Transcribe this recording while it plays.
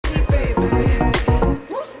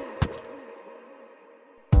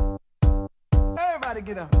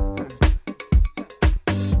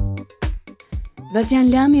Vasjan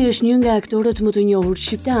Lami është një nga aktorët më të njohur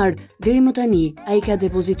shqiptar. Deri më tani, ai ka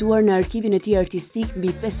depozituar në arkivin e tij artistik mbi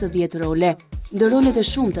 50 role. Ndër rolet e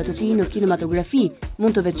shumta të tij në kinematografi,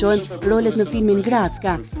 mund të veçojmë rolet në filmin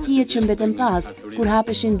Gracka, Hijet që mbeten pas, Kur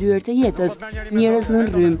hapeshin dyert e jetës, Njerëz në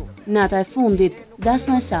rrym, Nata e fundit,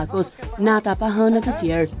 Dasma e sakos, Nata pa hënë të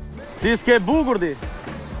tjerë. Ti s'ke bukur di.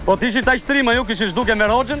 Po ti ishi ta shtrima ju kishish duke me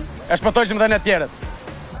roxhën, e shpëtojshim dhe në tjerët.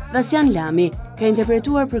 Vasjan Lami ka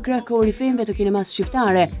interpretuar për krah korifejve të kinemas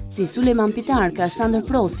shqiptare, si Sulejman Pitarka, Sandër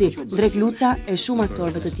Prosi, Drek Luca e shumë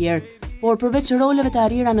aktorëve të tjerë. Por përveç roleve të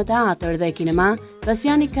arrira në teatër dhe kinema,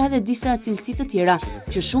 Vasjani ka edhe disa cilësi të tjera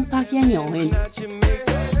që shumë pak ja njohin.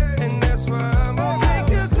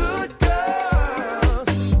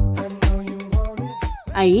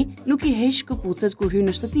 Ai nuk i heq këpucët kur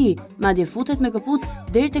hyn në shtëpi, madje futet me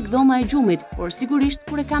këpucë deri tek dhoma e gjumit, por sigurisht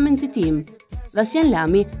kur e ka me nxitim. Vasjan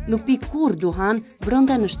Lami nuk pi kurrë duhan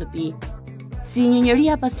brenda në shtëpi. Si një njeri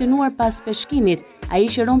apasionuar pas peshkimit, ai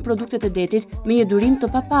qiron produktet e detit me një durim të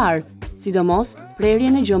papar, sidomos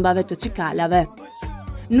prerjen e gjëmbave të cikalave.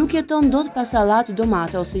 Nuk jeton dot pa sallatë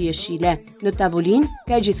domate ose jeshile. Në tavolinë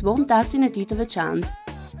ka gjithmonë tasin e tij të veçantë.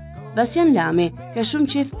 Vasjan Lami ka shumë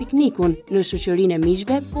qef piknikun në shoqërinë e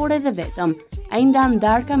miqve, por edhe vetëm. Ai ndan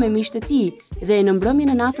darka me miqtë e tij dhe në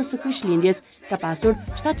mbrëmjen e natës së Krishtlindjes ka pasur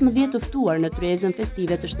 17 të ftuar në tryezën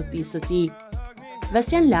festive të shtëpisë së tij.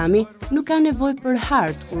 Vasjan Lami nuk ka nevojë për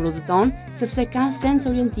hartë kur udhëton, sepse ka sens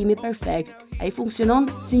orientimi perfekt. Ai funksionon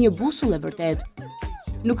si një busull e vërtet.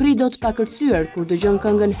 Nuk ri dot pa kërcyer kur dëgjon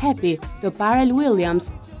këngën Happy të Pharrell Ëilliams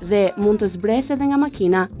dhe mund të zbresë edhe nga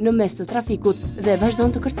makina në mes të trafikut dhe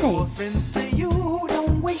vazhdon të kërcejë.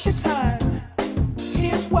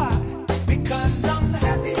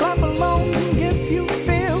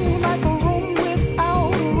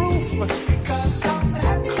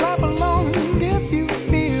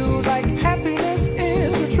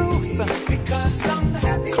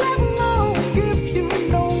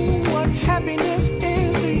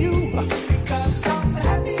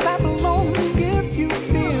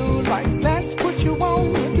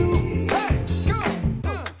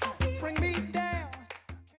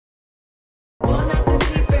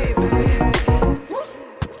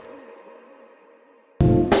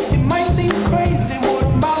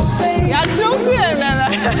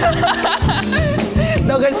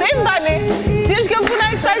 Do kërcejmë tani, si është kjo puna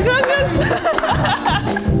e kësaj këngës?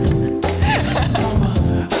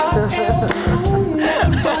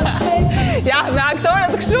 Ja, me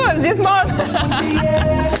aktorët kështu është gjithmonë.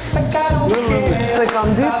 Se kam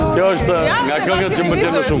ditur. Kjo është nga këngët që më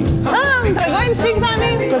pëlqen më shumë. Më tregojnë çik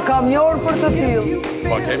tani. Se kam njohur për të tillë.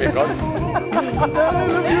 Po kemi kohë.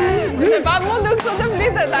 Se pa mundur këto të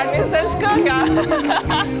flitet tani, se është kënga.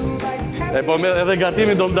 E po edhe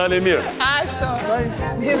gatimi do më dalë mirë. Ashtu.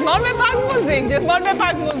 Gjithmonë me pak muzikë, gjithmonë me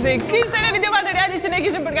pak muzikë. Kishte edhe videomateriali që ne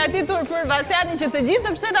kishim përgatitur për Vasjanin që të gjithë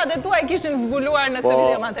fshetat e tuaj kishin zbuluar në këtë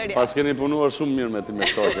videomaterial. Po, pas keni punuar shumë mirë me ti me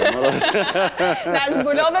shoqe. Na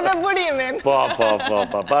zbulove dhe burimin. Po,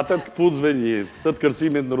 pa atë të këpucëve një, të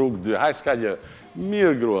kërcimit në rrugë 2. Haj, s'ka gjë.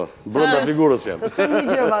 Mirë grua, brenda figurës jam. Të një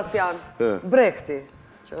gjë, Vasjan, Brechti,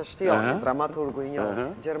 që është jonë, dramaturgu i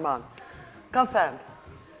njohur, gjerman, ka thënë,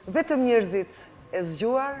 vetëm njerëzit e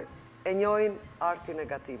zgjuar e njohin artin e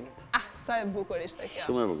gatimit. Sa e bukur ishte kjo.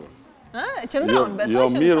 Shumë e bukur. Qëndron, besoj Jo,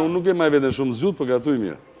 qëndron. mirë, unë nuk e maj veten shumë zgjut, për gatuj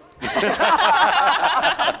mirë.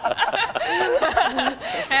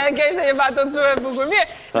 Edhe kjo ishte një batot shumë e bukur. Mirë.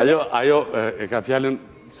 Ajo e ka fjallin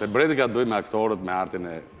se Breti ka dojë me aktorët, me artin,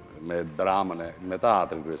 me dramën, me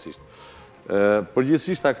teatrin kryesisht.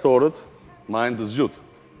 Përgjithsisht aktorët majnë të zgjut.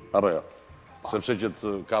 Apo jo? Sepse që të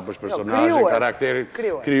kapësh personazhin, karakterin.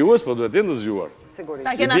 Krijues, po duhet të jenë të zgjuar. Sigurisht.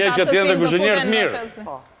 Si bie që të jenë dhe kuzhinierë të mirë.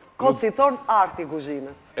 Ko si thonë arti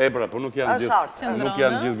kuzhinës. E pra, po nuk janë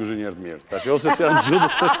gjithë kuzhinierë të mirë. Tash ose si janë zgjuar.